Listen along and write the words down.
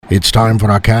It's time for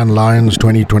our Cannes Lions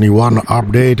 2021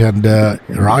 update, and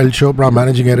Raahil Chopra,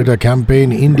 Managing Editor,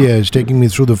 Campaign India, is taking me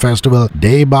through the festival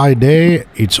day by day.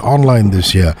 It's online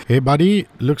this year. Hey buddy,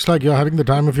 looks like you're having the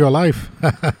time of your life.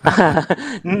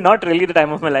 Not really the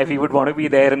time of my life. We would want to be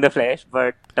there in the flesh,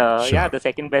 but Sure. yeah, the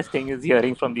second best thing is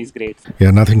hearing from these greats.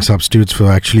 Yeah, nothing substitutes for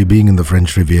actually being in the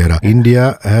French Riviera.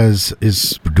 India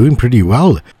is doing pretty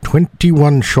well.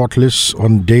 21 shortlists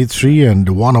on day 3 and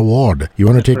 1 award. You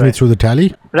want to take me Right. through the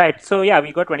tally? Right. So yeah,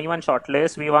 we got 21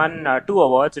 shortlists. We won 2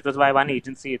 awards. It was by one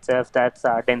agency itself. That's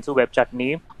Dentsu Web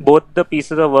Chutney. Both the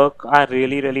pieces of work are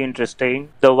really, really interesting.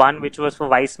 The one which was for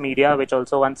Vice Media, which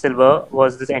also won silver,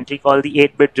 was this entry called the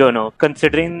 8-Bit Journal.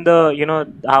 Considering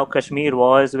how Kashmir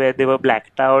was, where they were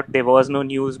blacked out, there was no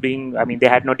news being. I mean, they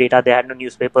had no data, they had no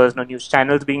newspapers, no news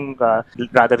channels being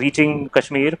rather reaching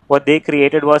Kashmir. What they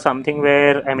created was something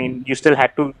where you still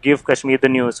had to give Kashmir the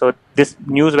news. So this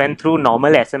news went through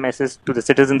normal SMSs to the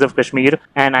citizens of Kashmir,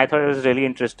 and I thought it was really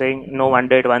interesting. No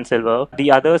wonder it won silver.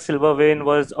 The other silver win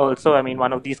was also,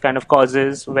 one of these kind of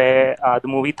causes where the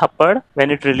movie Thappad, when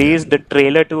it released, the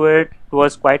trailer to it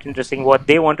was quite interesting. What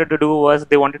they wanted to do was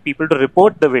they wanted people to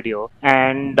report the video,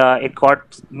 and it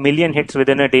got million hits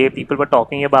within a day. People were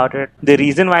talking about it. The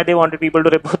reason why they wanted people to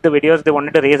report the videos, they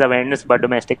wanted to raise awareness about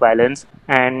domestic violence,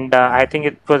 and I think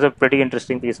it was a pretty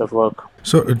interesting piece of work.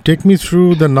 So take me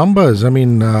through the numbers.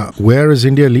 Where is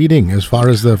India leading as far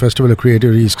as the Festival of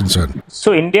Creativity is concerned?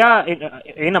 So India,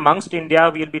 in amongst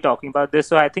India, we'll be talking about this.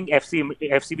 So I think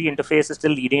FCB Interface is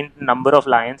still leading number of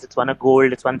lions. It's won a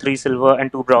gold, it's won 3 silver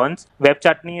and 2 bronze. Web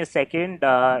Chutney is second.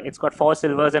 It's got 4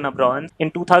 silvers and a bronze. In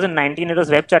 2019, it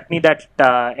was Web Chutney that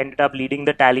ended up leading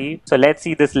the tally. So let's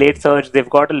see this late surge. They've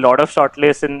got a lot of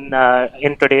shortlists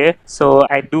in today. So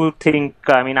I do think,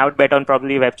 I would bet on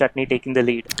probably Web Chutney taking the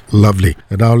lead. Lovely.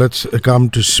 Now let's come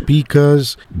to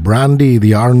speakers. Brandy,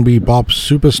 the R&B pop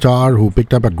superstar who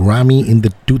picked up a Grammy in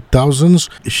the 2000s.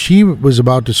 She was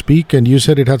about to speak, and you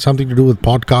said it had something to do with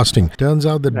podcasting. Turns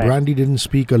out that Right. Brandy didn't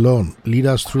speak alone. Lead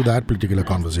us through that particular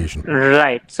conversation.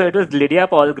 Right. So it was Lydia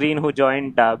Paul Green who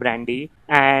joined Brandy,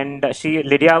 and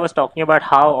Lydia was talking about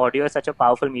how audio is such a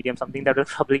powerful medium, something that will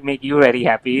probably make you very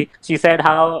happy. She said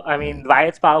how, why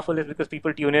it's powerful is because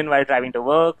people tune in while driving to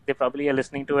work. They probably are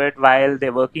listening to it while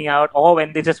they're working out, or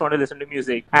when they just want to listen to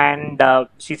music. And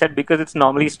she said because it's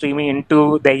normally streaming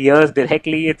into their ears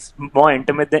directly, it's more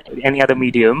intimate than any other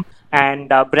medium. And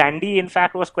Brandy, in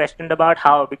fact, was questioned about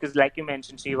how, because like you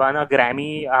mentioned, she won a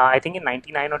Grammy, I think in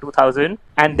 99 or 2000,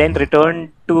 and then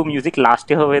returned to music last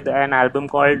year with an album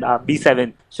called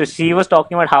B7. So she was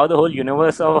talking about how the whole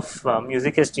universe of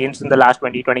music has changed in the last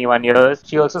 20-21 years.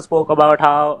 She also spoke about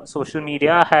how social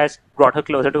media has brought her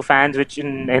closer to fans, which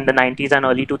in the 90s and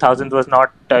early 2000s was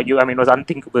not, was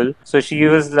unthinkable. So she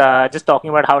was just talking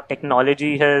about how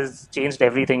technology has changed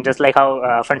everything, just like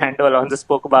how Fernando Alonso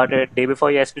spoke about it day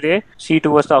before yesterday. She too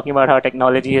was talking about how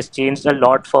technology has changed a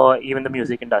lot for even the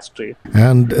music industry.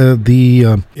 And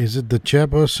is it the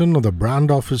chairperson or the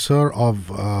brand officer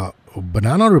of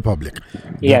Banana Republic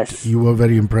that Yes. you were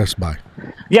very impressed by?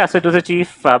 Yeah, so it was a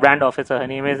chief brand officer. Her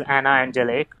name is Anna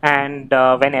Angelic. And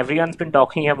when everyone's been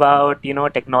talking about,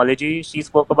 technology, she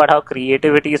spoke about how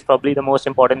creativity is probably the most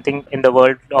important thing in the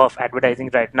world of advertising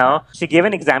right now. She gave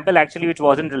an example actually which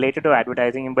wasn't related to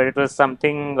advertising, but it was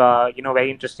something, very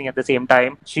interesting at the same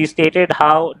time. She stated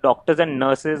how doctors and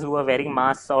nurses who were wearing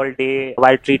masks all day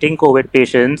while treating COVID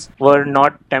patients were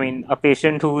not, a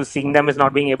patient who's seeing them is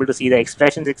not being able to see their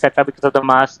expressions, etc. because of the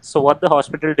mask. So what the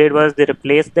hospital did was they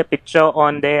replaced the picture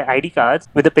on their ID cards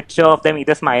with a picture of them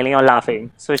either smiling or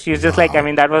laughing. So she was just like,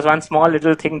 that was one small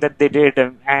little thing that they did,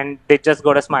 and they just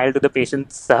got a smile to the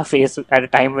patient's face at a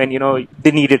time when,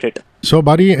 they needed it. So,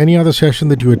 buddy, any other session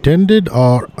that you attended,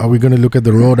 or are we going to look at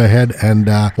the road ahead and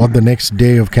what the next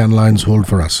day of Cannes Lions hold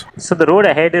for us? So the road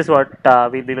ahead is what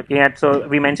we'll be looking at. So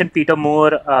we mentioned Peter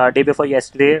Moore day before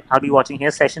yesterday. I'll be watching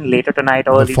his session later tonight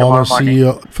or The early former tomorrow morning.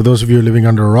 CEO, for those of you living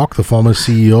under a rock, the former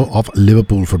CEO of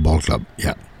Liverpool Football Club.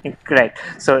 Yeah. Correct.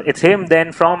 So it's him.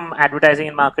 Then from advertising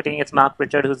and marketing, it's Mark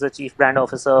Pritchard, who's the chief brand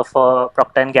officer for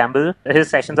Procter & Gamble.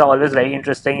 His sessions are always very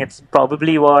interesting. It's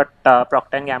probably what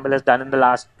Procter & Gamble has done in the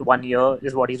last 1 year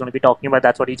is what he's going to be talking about.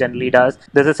 That's what he generally does.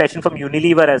 There's a session from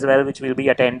Unilever as well, which we'll be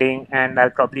attending, and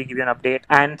I'll probably give you an update.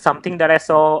 And something that I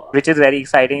saw, which is very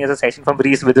exciting, is a session from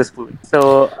Reese Witherspoon.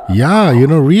 So Yeah,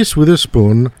 Reese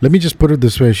Witherspoon, let me just put it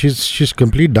this way. She's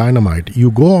complete dynamite.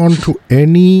 You go on to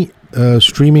any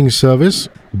streaming service,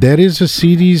 there is a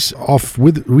series of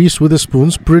with Reese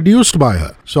Witherspoon's produced by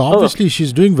her. So obviously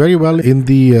she's doing very well in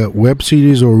the web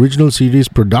series or original series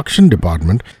production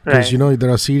department, because Right. there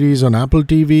are series on Apple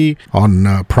TV,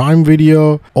 on Prime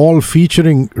Video, all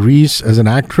featuring Reese as an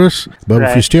actress. But if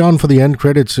you Right. stay on for the end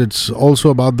credits, it's also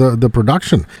about the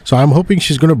production. So I'm hoping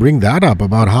she's going to bring that up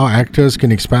about how actors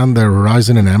can expand their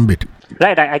horizon and ambit.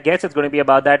 Right, I guess it's going to be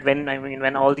about that.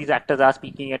 When all these actors are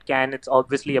speaking at Cannes, it's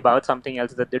obviously about something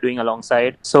else that they're doing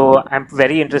alongside. So I'm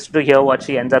very interested to hear what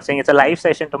she ends up saying. It's a live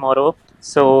session tomorrow,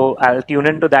 so I'll tune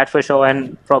into that for sure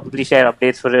and probably share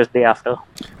updates for the day after.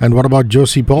 And what about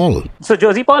Josie Paul? So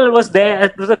Josie Paul was there.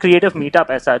 It was a creative meetup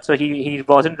as such. So he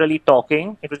wasn't really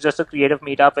talking. It was just a creative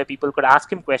meetup where people could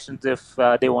ask him questions if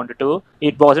they wanted to.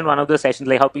 It wasn't one of those sessions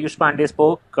like how Piyush Pandey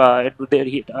spoke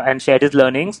and shared his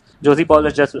learnings. Josie Paul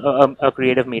was just a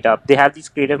creative meetup. They have these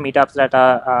creative meetups that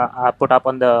are put up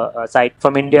on the site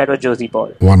from India to Josie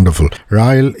Paul. Wonderful.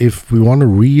 Raahil, if we want to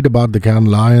read about the Cannes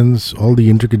Lions, all the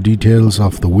intricate details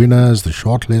of the winners, the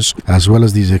shortlist, as well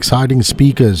as these exciting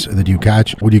speakers that you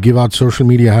catch, would you give out social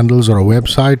media handles or a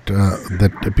website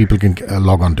that people can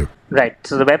log on to? Right.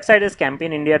 So the website is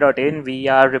campaignindia.in. We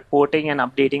are reporting and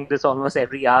updating this almost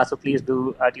every hour, so please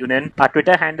do tune in. Our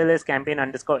Twitter handle is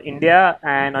campaign_India,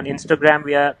 and on Instagram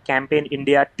we are Campaign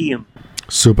India Team.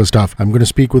 Super stuff. I'm going to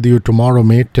speak with you tomorrow,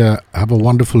 mate. Have a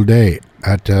wonderful day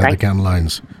at the Cannes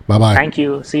Lions. Bye-bye. Thank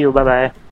you. See you. Bye bye.